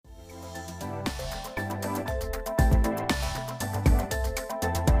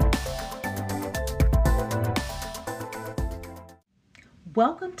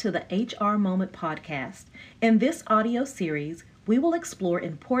Welcome to the HR Moment podcast. In this audio series, we will explore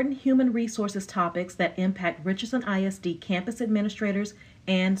important human resources topics that impact Richardson ISD campus administrators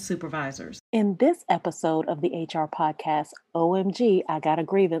and supervisors. In this episode of the HR podcast, OMG, I Got a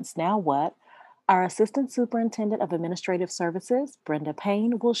Grievance, Now What? Our Assistant Superintendent of Administrative Services, Brenda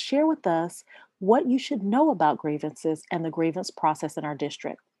Payne, will share with us what you should know about grievances and the grievance process in our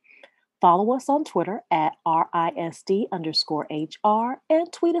district. Follow us on Twitter at RISD_HR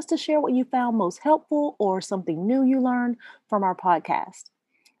and tweet us to share what you found most helpful or something new you learned from our podcast.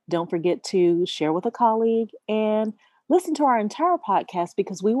 Don't forget to share with a colleague and listen to our entire podcast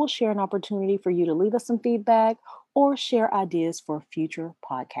because we will share an opportunity for you to leave us some feedback or share ideas for future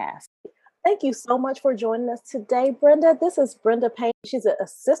podcasts. Thank you so much for joining us today, Brenda. This is Brenda Payne. She's an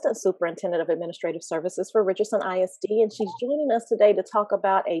Assistant Superintendent of Administrative Services for Richardson ISD, and she's joining us today to talk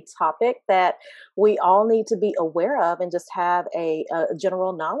about a topic that we all need to be aware of and just have a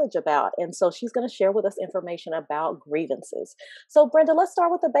general knowledge about. And so she's going to share with us information about grievances. So, Brenda, let's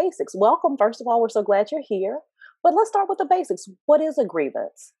start with the basics. Welcome. First of all, we're so glad you're here. But let's start with the basics. What is a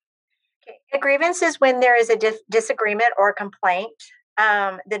grievance? Okay. A grievance is when there is a disagreement or complaint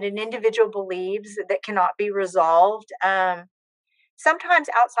that an individual believes that cannot be resolved. Sometimes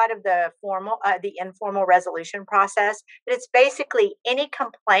outside of the informal resolution process, but it's basically any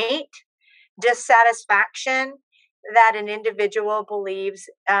complaint, dissatisfaction that an individual believes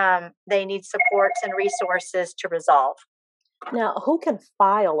they need supports and resources to resolve. Now, who can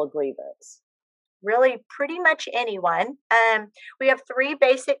file a grievance? Really pretty much anyone. We have three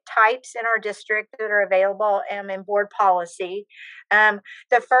basic types in our district that are available in board policy.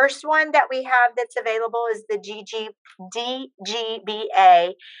 The first one that we have that's available is the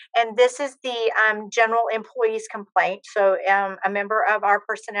DGBA, and this is the general employees complaint. So a member of our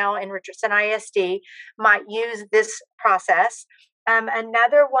personnel in Richardson ISD might use this process.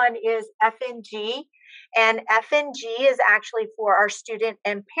 Another one is FNG, and FNG is actually for our student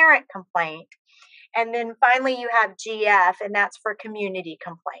and parent complaint. And then finally, you have GF, and that's for community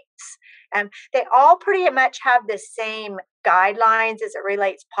complaints. They all pretty much have the same guidelines as it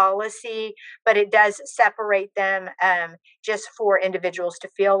relates policy, but it does separate them just for individuals to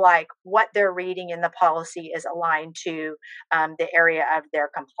feel like what they're reading in the policy is aligned to the area of their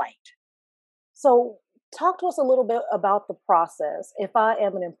complaint. So talk to us a little bit about the process. If I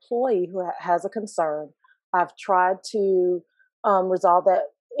am an employee who has a concern, I've tried to resolve that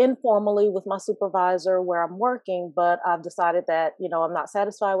informally with my supervisor where I'm working, but I've decided that, I'm not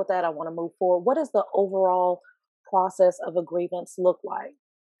satisfied with that. I want to move forward. What does the overall process of a grievance look like?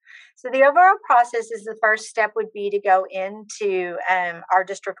 So the overall process is the first step would be to go into our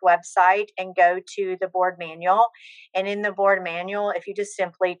district website and go to the board manual. And in the board manual, if you just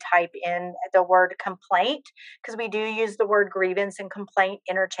simply type in the word complaint, because we do use the word grievance and complaint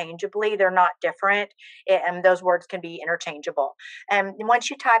interchangeably, they're not different. And those words can be interchangeable. And once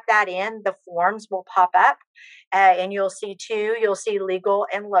you type that in, the forms will pop up and you'll see two. You'll see legal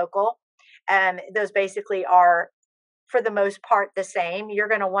and local. Those basically are, for the most part, the same. You're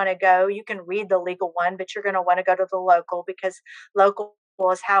going to want to go, you can read the legal one, but you're going to want to go to the local because local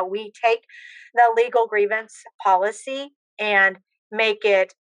is how we take the legal grievance policy and make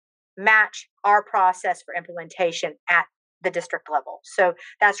it match our process for implementation at the district level. So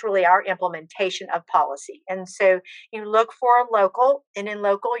that's really our implementation of policy. And so you look for local, and in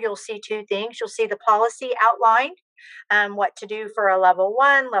local, you'll see two things. You'll see the policy outlined, what to do for a level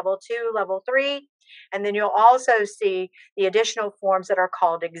 1, level 2, level 3. And then you'll also see the additional forms that are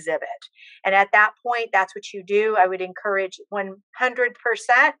called exhibit. And at that point, that's what you do. I would encourage 100%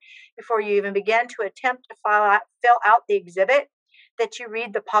 before you even begin to attempt to fill out the exhibit that you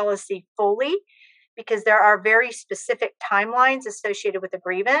read the policy fully, because there are very specific timelines associated with a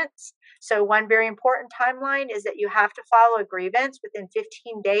grievance. So one very important timeline is that you have to file a grievance within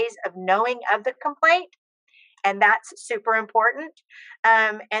 15 days of knowing of the complaint. And that's super important.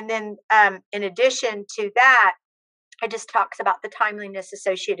 And then in addition to that, it just talks about the timeliness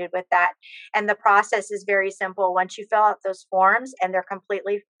associated with that. And the process is very simple. Once you fill out those forms and they're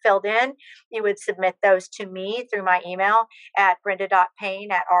completely filled in, you would submit those to me through my email at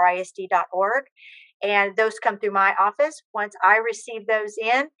brenda.payne@risd.org. And those come through my office. Once I receive those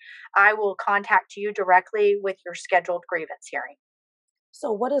in, I will contact you directly with your scheduled grievance hearing.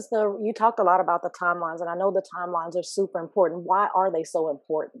 So you talked a lot about the timelines, and I know the timelines are super important. Why are they so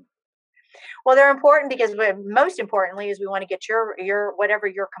important? Well, they're important because most importantly is we want to get your whatever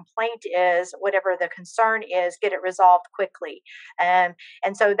your complaint is, whatever the concern is, get it resolved quickly. And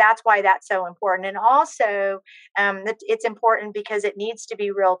so that's why that's so important. And also, it's important because it needs to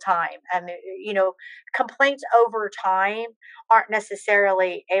be real time. You know, complaints over time aren't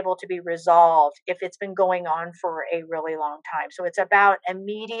necessarily able to be resolved if it's been going on for a really long time. So it's about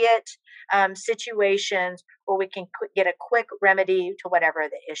immediate situations where we can get a quick remedy to whatever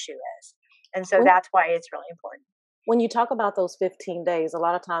the issue is. And so When that's why it's really important. when you talk about those 15 days, a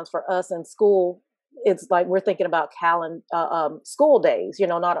lot of times for us in school, it's like we're thinking about school days, you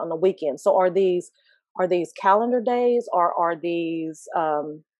know, not on the weekend. So are these calendar days, or are these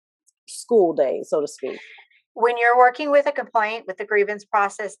school days, so to speak? When you're working with a complaint with the grievance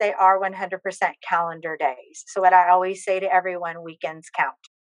process, they are 100% calendar days. So what I always say to everyone, weekends count.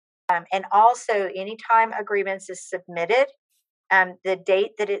 And also, anytime a grievance is submitted, the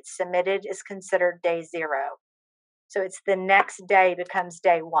date that it's submitted is considered day zero. So it's the next day becomes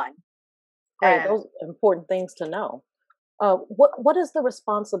day one. Great, Um, those are important things to know. What is the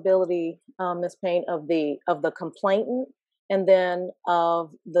responsibility, Ms. Payne, of the complainant, and then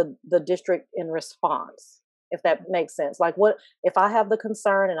of the district in response, if that makes sense? Like, what if I have the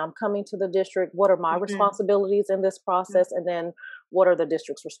concern and I'm coming to the district? What are my mhm. responsibilities in this process, and then what are the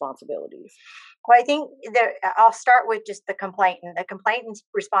district's responsibilities? Well, I think I'll start with just the complainant. The complainant's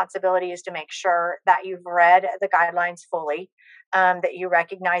responsibility is to make sure that you've read the guidelines fully, that you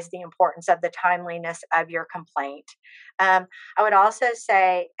recognize the importance of the timeliness of your complaint. I would also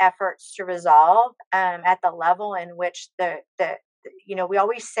say efforts to resolve at the level in which we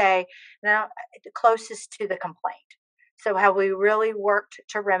always say now the closest to the complaint. So have we really worked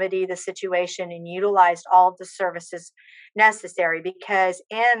to remedy the situation and utilized all of the services necessary? Because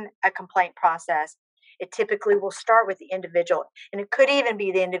in a complaint process, it typically will start with the individual, and it could even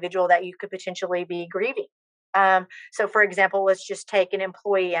be the individual that you could potentially be grieving. So, for example, let's just take an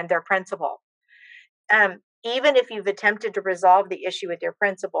employee and their principal. Even if you've attempted to resolve the issue with your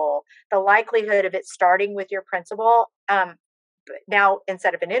principal, the likelihood of it starting with your principal, now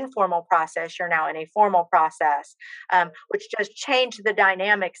instead of an informal process, you're now in a formal process, which does change the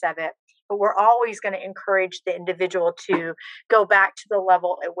dynamics of it. But we're always going to encourage the individual to go back to the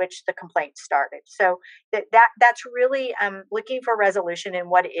level at which the complaint started. So that's really looking for resolution and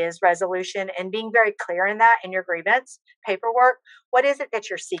what is resolution, and being very clear in that in your grievance paperwork. What is it that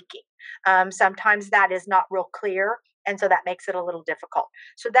you're seeking? Sometimes that is not real clear, and so that makes it a little difficult.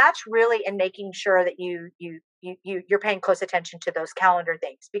 So that's really in making sure that you're paying close attention to those calendar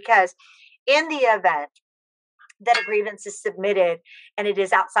things, because in the event that a grievance is submitted and it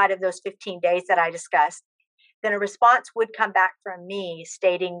is outside of those 15 days that I discussed, then a response would come back from me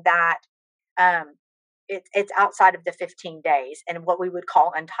stating that um, it's outside of the 15 days and what we would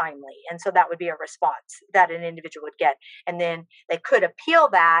call untimely. And so that would be a response that an individual would get. And then they could appeal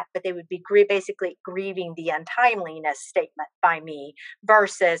that, but they would be basically grieving the untimeliness statement by me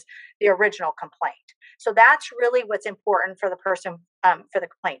versus the original complaint. So that's really what's important for the person, for the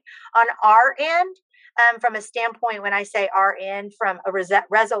complaint. On our end, from a standpoint, when I say our end, from a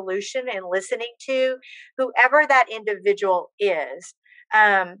resolution and listening to whoever that individual is,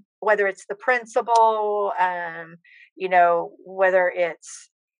 whether it's the principal, whether it's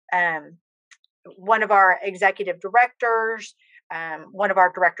um, one of our executive directors, one of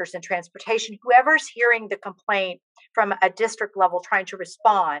our directors in transportation, whoever's hearing the complaint from a district level trying to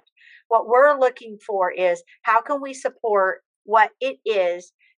respond, what we're looking for is how can we support what it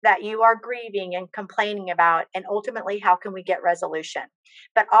is that you are grieving and complaining about, and ultimately how can we get resolution.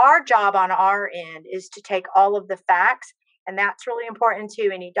 But our job on our end is to take all of the facts, and that's really important too.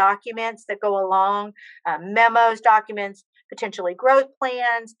 Any documents that go along, memos, documents, potentially growth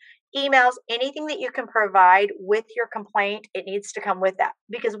plans, emails, anything that you can provide with your complaint, it needs to come with that,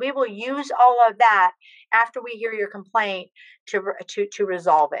 because we will use all of that after we hear your complaint to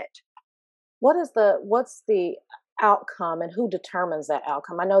resolve it. What's the outcome, and who determines that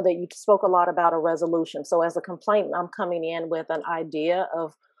outcome? I know that you spoke a lot about a resolution. So as a complainant, I'm coming in with an idea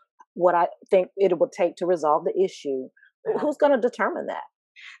of what I think it would take to resolve the issue. Uh-huh. Who's going to determine that?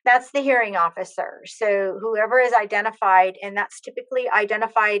 That's the hearing officer. So whoever is identified, and that's typically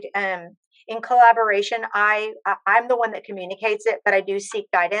identified in collaboration. I'm the one that communicates it, but I do seek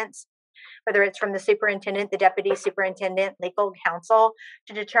guidance, whether it's from the superintendent, the deputy superintendent, legal counsel,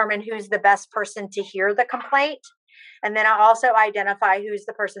 to determine who's the best person to hear the complaint. And then I also identify who's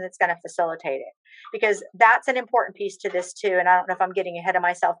the person that's going to facilitate it, because that's an important piece to this too. And I don't know if I'm getting ahead of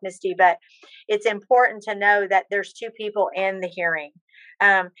myself, Misty, but it's important to know that there's two people in the hearing.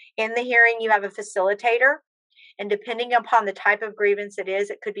 In the hearing, you have a facilitator, And depending upon the type of grievance it is,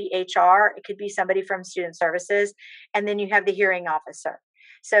 it could be HR, it could be somebody from student services, and then you have the hearing officer.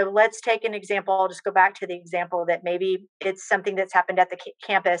 So let's take an example. I'll just go back to the example that maybe it's something that's happened at the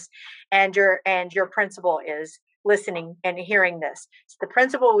campus, and your principal is listening and hearing this. So the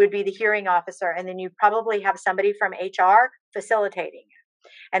principal would be the hearing officer, and then you probably have somebody from HR facilitating.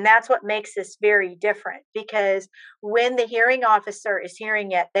 And that's what makes this very different, because when the hearing officer is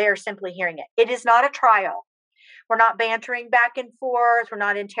hearing it, they are simply hearing it. It is not a trial. We're not bantering back and forth. We're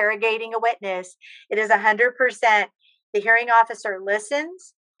not interrogating a witness. It is 100%. The hearing officer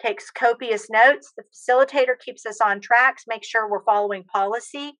listens, takes copious notes. The facilitator keeps us on tracks, makes sure we're following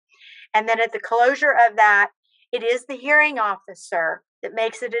policy. And then at the closure of that, it is the hearing officer that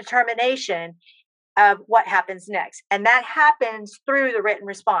makes a determination of what happens next. And that happens through the written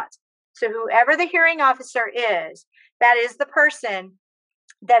response. So whoever the hearing officer is, that is the person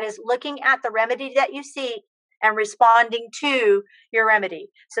that is looking at the remedy that you seek and responding to your remedy.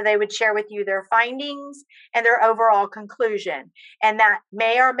 So they would share with you their findings and their overall conclusion. And that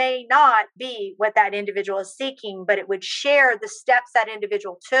may or may not be what that individual is seeking, but it would share the steps that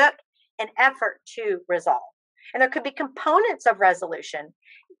individual took in effort to resolve. And there could be components of resolution.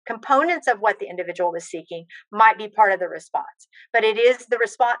 Components of what the individual was seeking might be part of the response, but it is the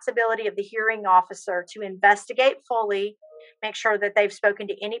responsibility of the hearing officer to investigate fully, make sure that they've spoken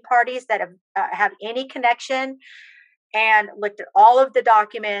to any parties that have any connection and looked at all of the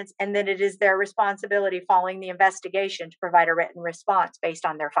documents, and then it is their responsibility following the investigation to provide a written response based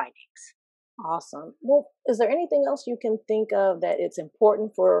on their findings. Awesome. Well, is there anything else you can think of that it's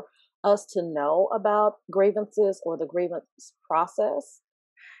important for us to know about grievances or the grievance process?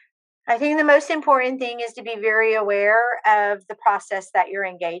 I think the most important thing is to be very aware of the process that you're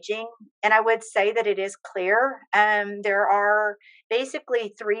engaging. And I would say that it is clear. There are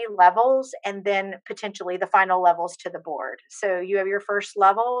basically 3 levels and then potentially the final levels to the board. So you have your first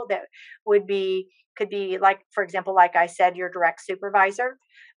level that could be like, for example, like I said, your direct supervisor.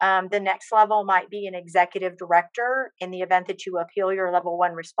 The next level might be an executive director. In the event that you appeal your level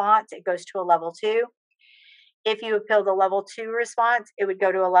 1 response, it goes to a level 2. If you appeal the level 2 response, it would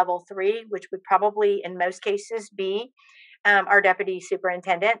go to a level 3, which would probably, in most cases, be our deputy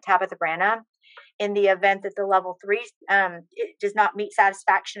superintendent, Tabitha Branham. In the event that the level 3 it does not meet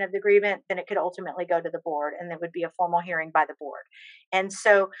satisfaction of the grievance, then it could ultimately go to the board, and there would be a formal hearing by the board. And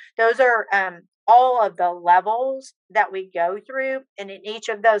so those are all of the levels that we go through. And in each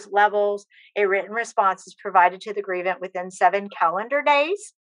of those levels, a written response is provided to the grievant within 7 calendar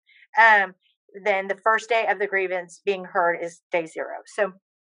days. Then the first day of the grievance being heard is day 0. So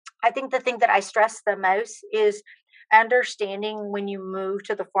I think the thing that I stress the most is understanding when you move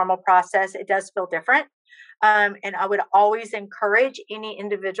to the formal process, it does feel different. And I would always encourage any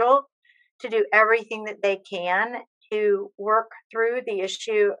individual to do everything that they can to work through the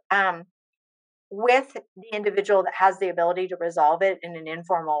issue with the individual that has the ability to resolve it in an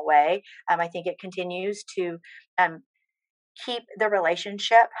informal way. I think it continues to keep the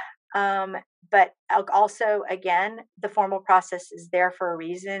relationship. But also, again, the formal process is there for a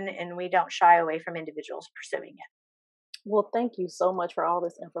reason, and we don't shy away from individuals pursuing it. Well, thank you so much for all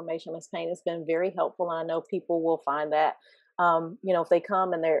this information, Ms. Payne. It's been very helpful. I know people will find that, if they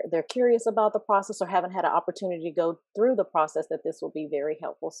come and they're curious about the process or haven't had an opportunity to go through the process, that this will be very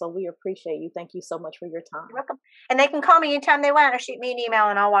helpful. So we appreciate you. Thank you so much for your time. You're welcome. And they can call me anytime they want or shoot me an email,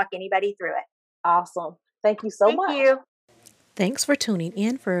 and I'll walk anybody through it. Awesome. Thank you so much. Thank you. Thanks for tuning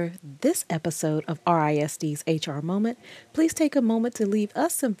in for this episode of RISD's HR Moment. Please take a moment to leave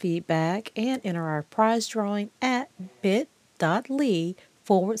us some feedback and enter our prize drawing at bit.ly/HR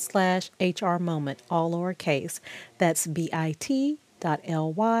Moment, all lowercase. That's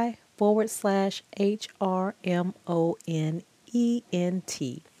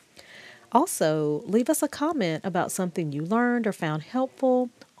bit.ly/HRMONENT. Also, leave us a comment about something you learned or found helpful.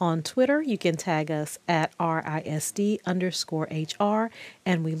 On Twitter, you can tag us at RISD_HR,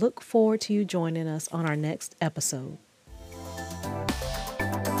 and we look forward to you joining us on our next episode.